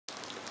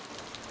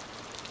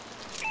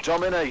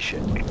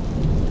Domination.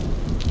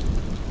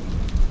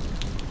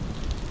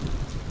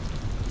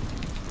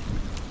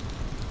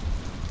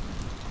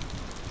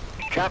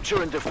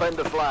 Capture and defend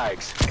the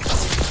flags.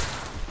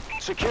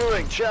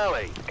 Securing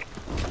Charlie.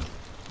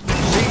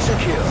 C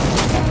secure.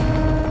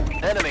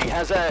 Enemy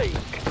has A.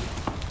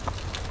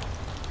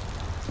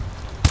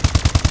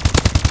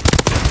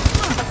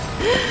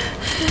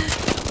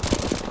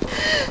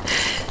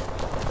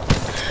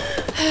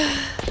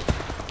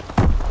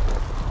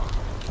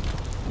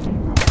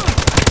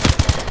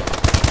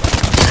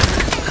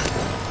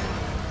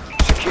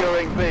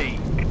 Securing B.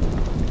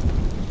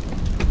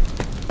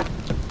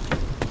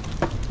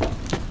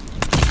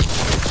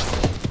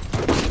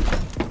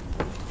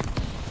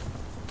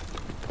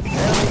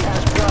 Enemy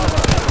has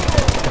Bravo.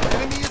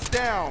 Enemy is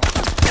down.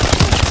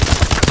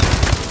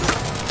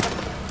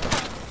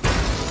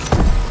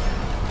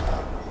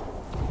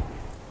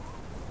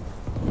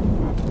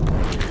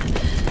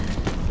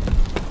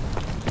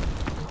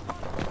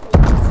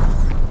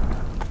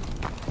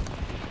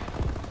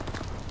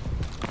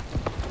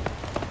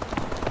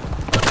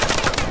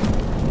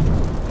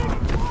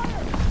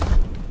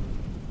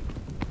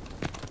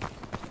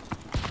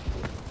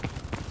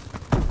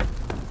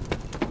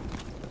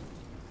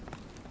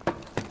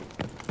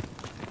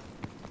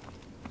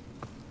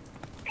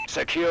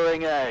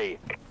 Securing A.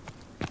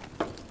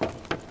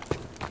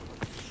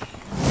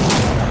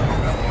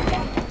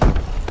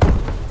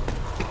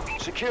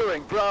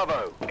 Securing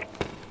Bravo.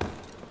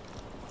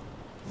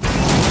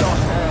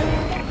 Lost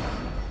A.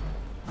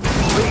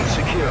 B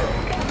secure.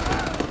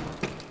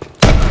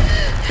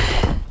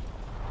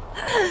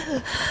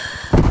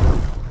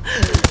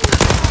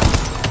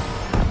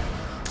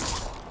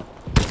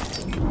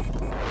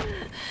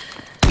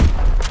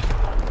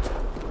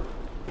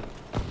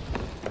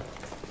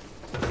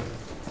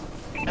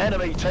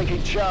 Enemy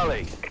taking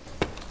Charlie.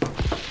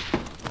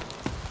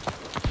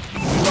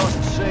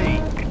 Lost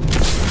C.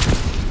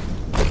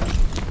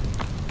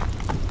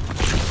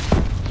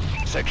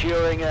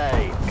 Securing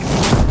A.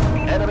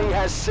 Enemy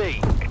has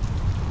C.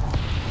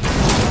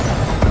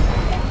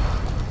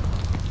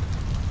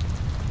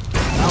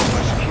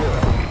 Alpha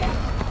secure.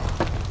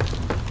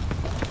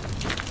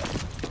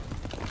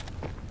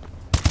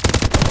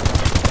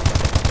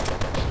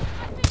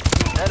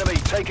 Enemy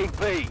taking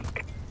B.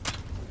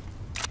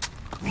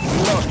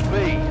 Lost B.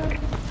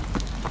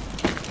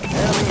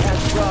 Enemy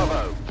has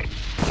Bravo.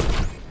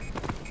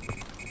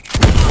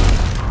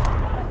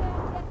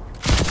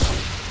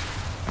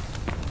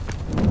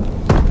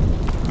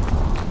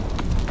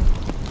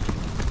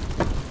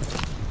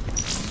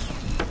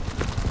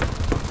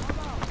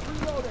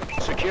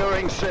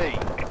 Securing C.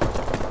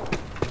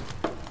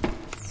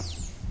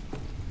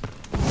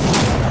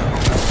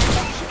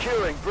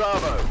 Securing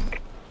Bravo.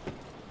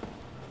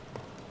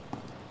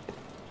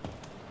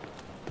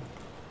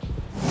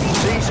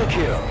 C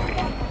secure.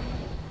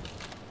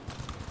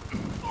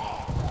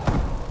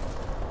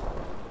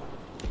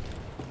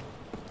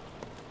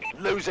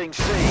 Losing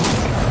C.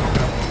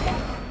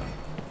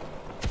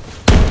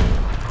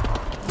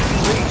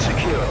 B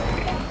secure.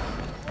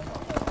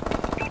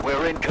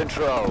 We're in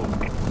control.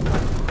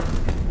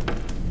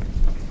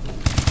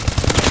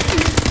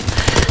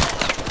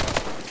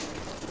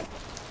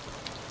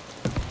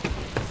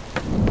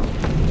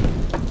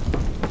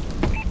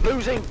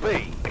 Losing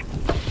B.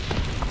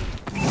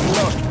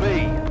 Lost B.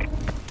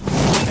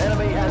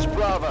 Enemy has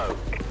Bravo.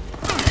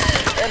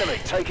 Enemy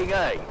taking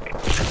A.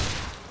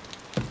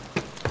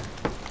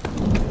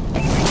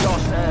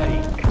 Lost A.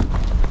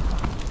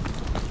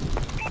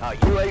 Our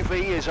UAV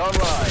is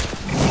online.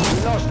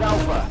 We lost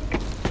Alpha.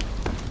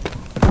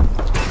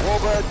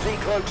 Warbird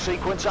decloak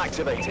sequence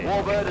activated.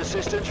 Warbird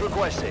assistance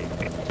requested.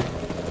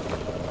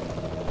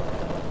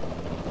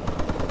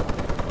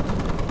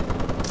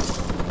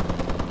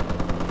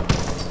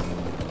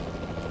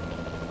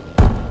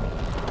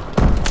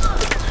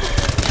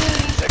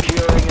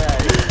 Securing A.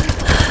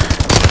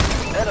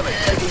 Enemy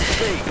taking C.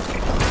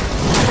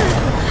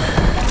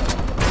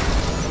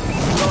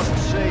 Lost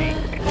C.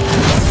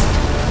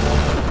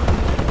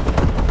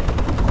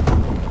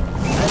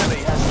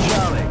 Enemy has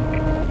Charlie.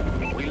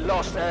 We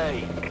lost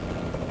A.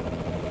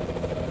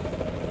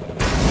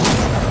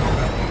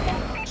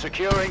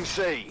 Securing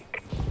C.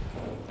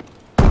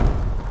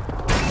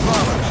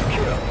 Bravo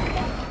secure.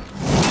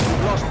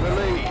 We've lost the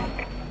lead.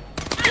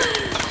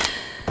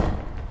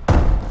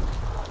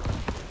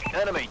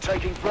 Enemy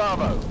taking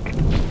Bravo.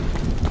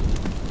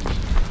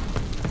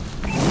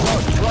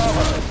 Lost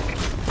Bravo.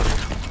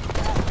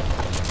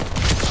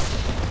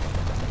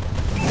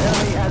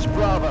 Enemy has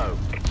Bravo.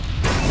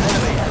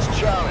 Enemy has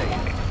Charlie.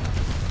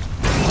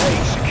 A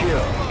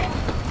secure.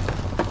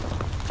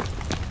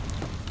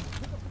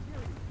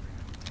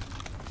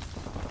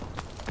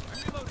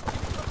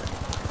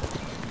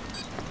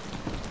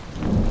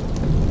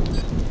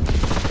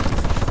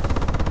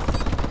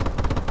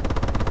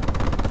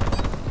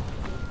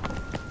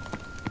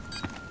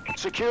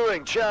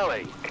 Securing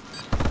Charlie.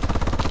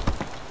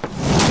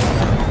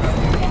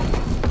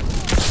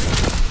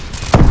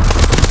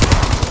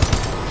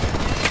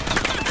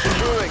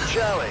 Securing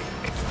Charlie.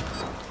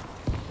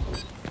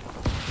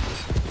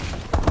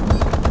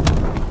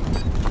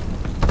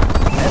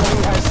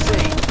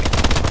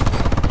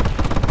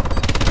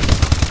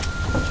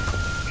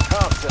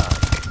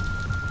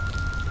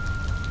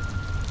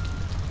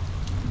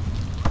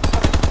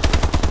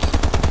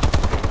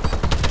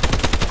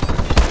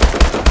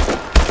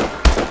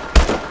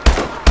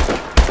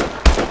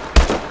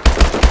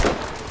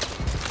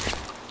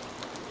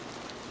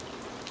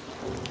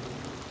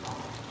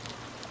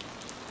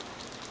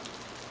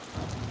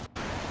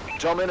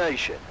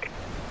 Domination.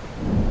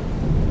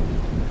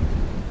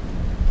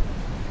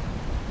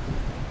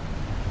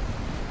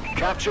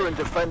 Capture and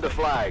defend the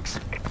flags.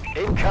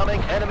 Incoming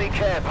enemy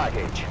care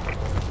package.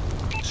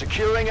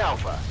 Securing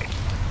Alpha.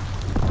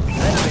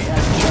 Enemy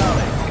has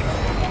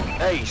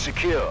Charlie. A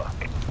secure.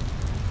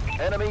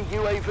 Enemy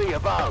UAV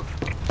above.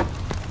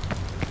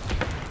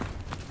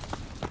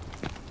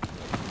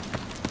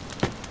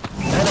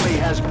 Enemy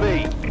has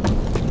B.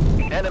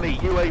 Enemy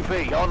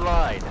UAV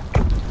online.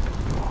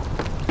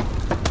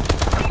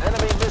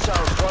 Enemy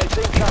missile strikes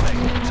incoming.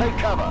 Take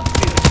cover.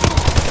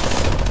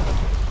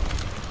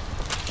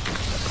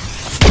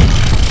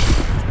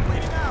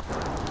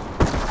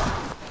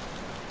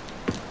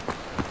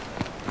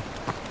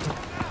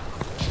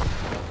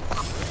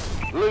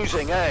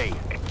 Losing A.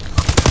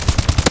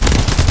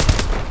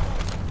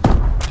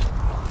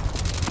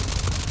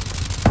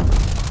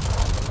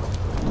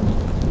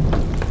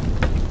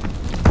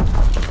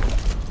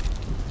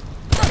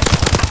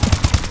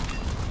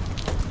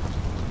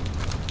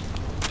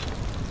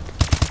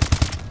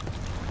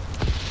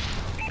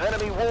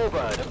 Enemy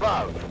warbird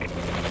above.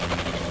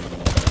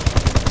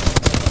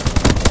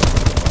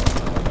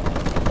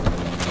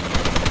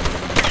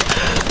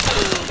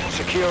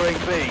 Securing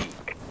B.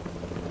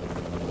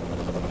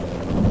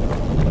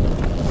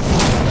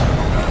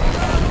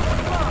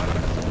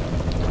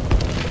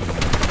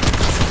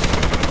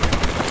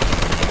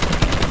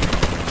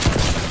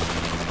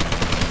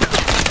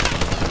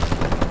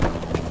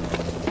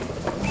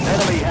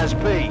 Enemy has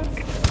B.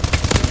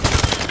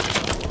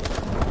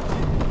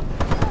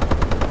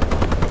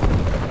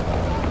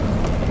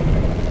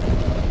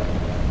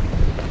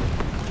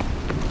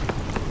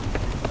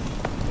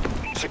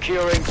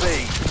 Securing B.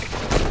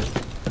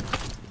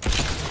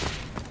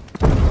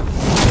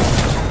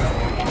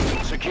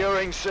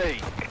 Securing C.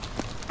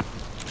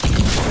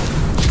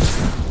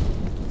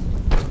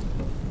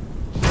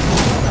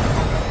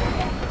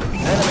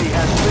 Enemy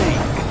has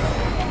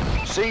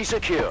B. C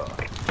secure.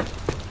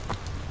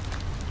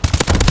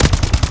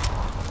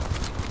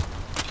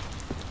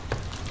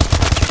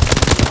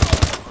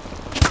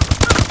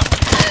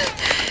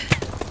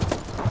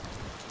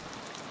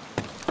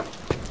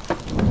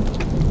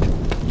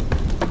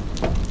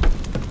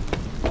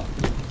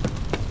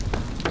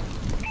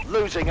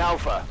 Losing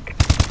Alpha.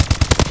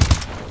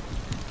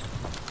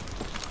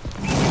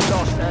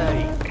 Lost A.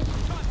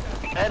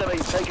 Enemy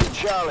taking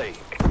Charlie.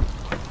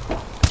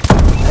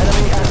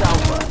 Enemy has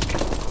Alpha.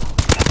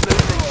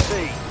 Losing C.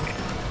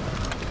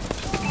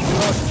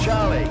 Lost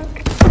Charlie.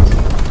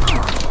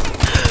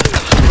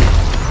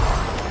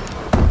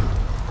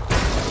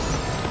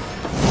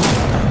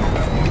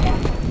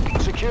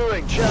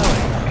 Securing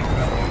Charlie.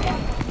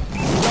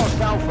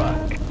 Lost Alpha.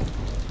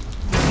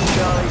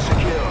 Charlie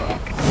secure.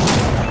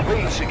 B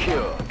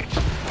secure.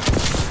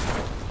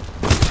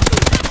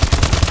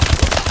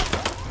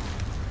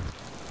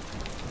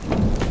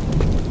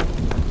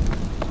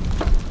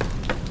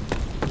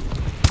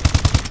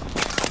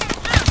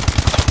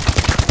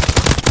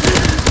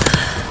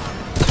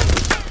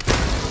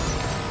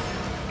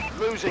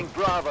 Losing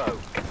Bravo.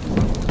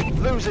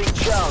 Losing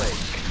Charlie.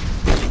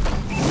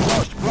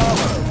 Lost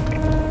Bravo.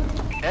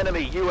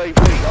 Enemy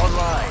UAV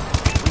online.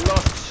 We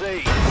lost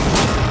C.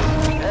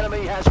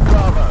 Enemy has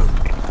Bravo.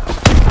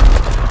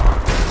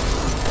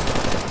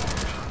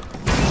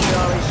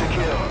 Charlie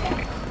secure.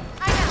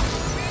 I'm out.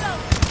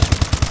 Reload.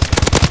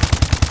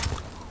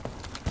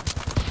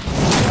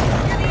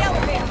 Near the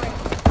elevator.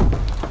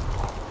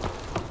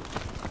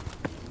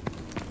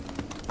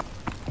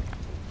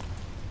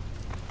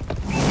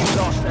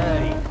 Lost A.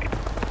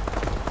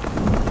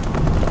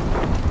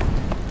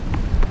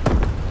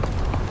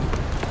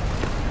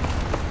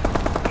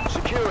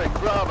 Securing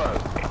Bravo.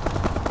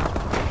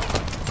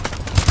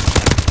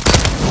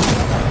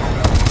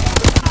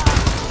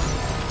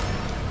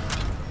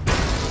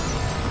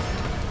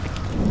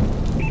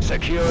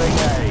 Securing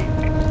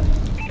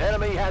A.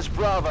 Enemy has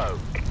Bravo.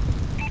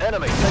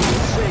 Enemy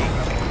taking C.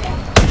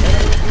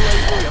 Enemy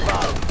UAV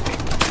above.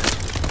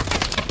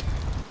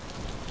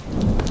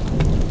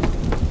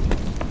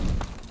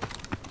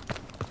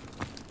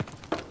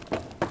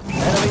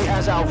 Enemy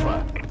has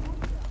Alpha.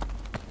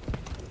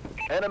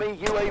 Enemy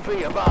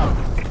UAV above.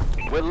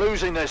 We're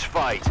losing this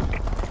fight.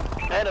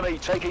 Enemy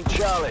taking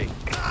Charlie.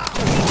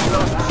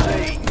 Lost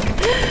C.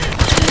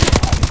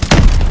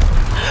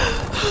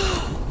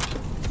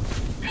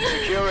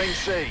 Securing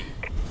C.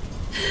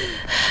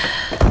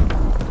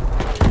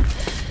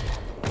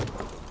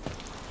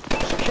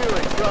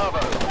 Securing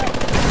Bravo.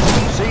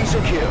 C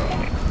secure.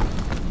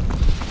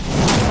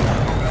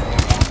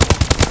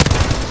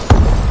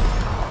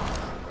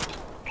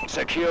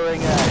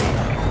 Securing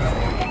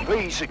A.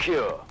 B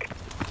secure.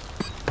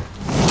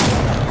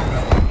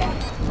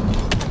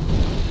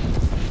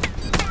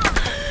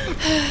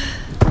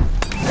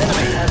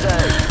 Enemy has A.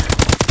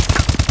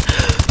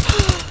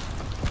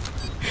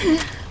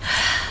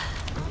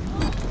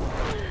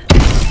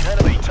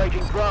 Enemy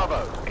taking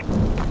Bravo.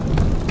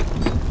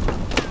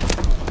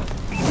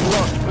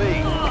 Lost B.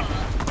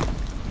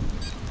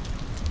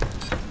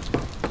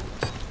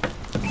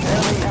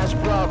 Enemy has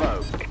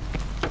Bravo.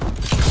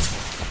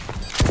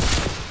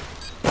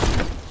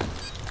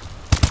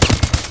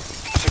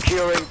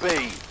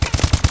 B.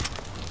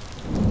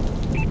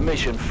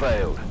 Mission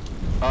failed.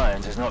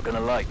 Irons is not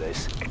gonna like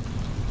this.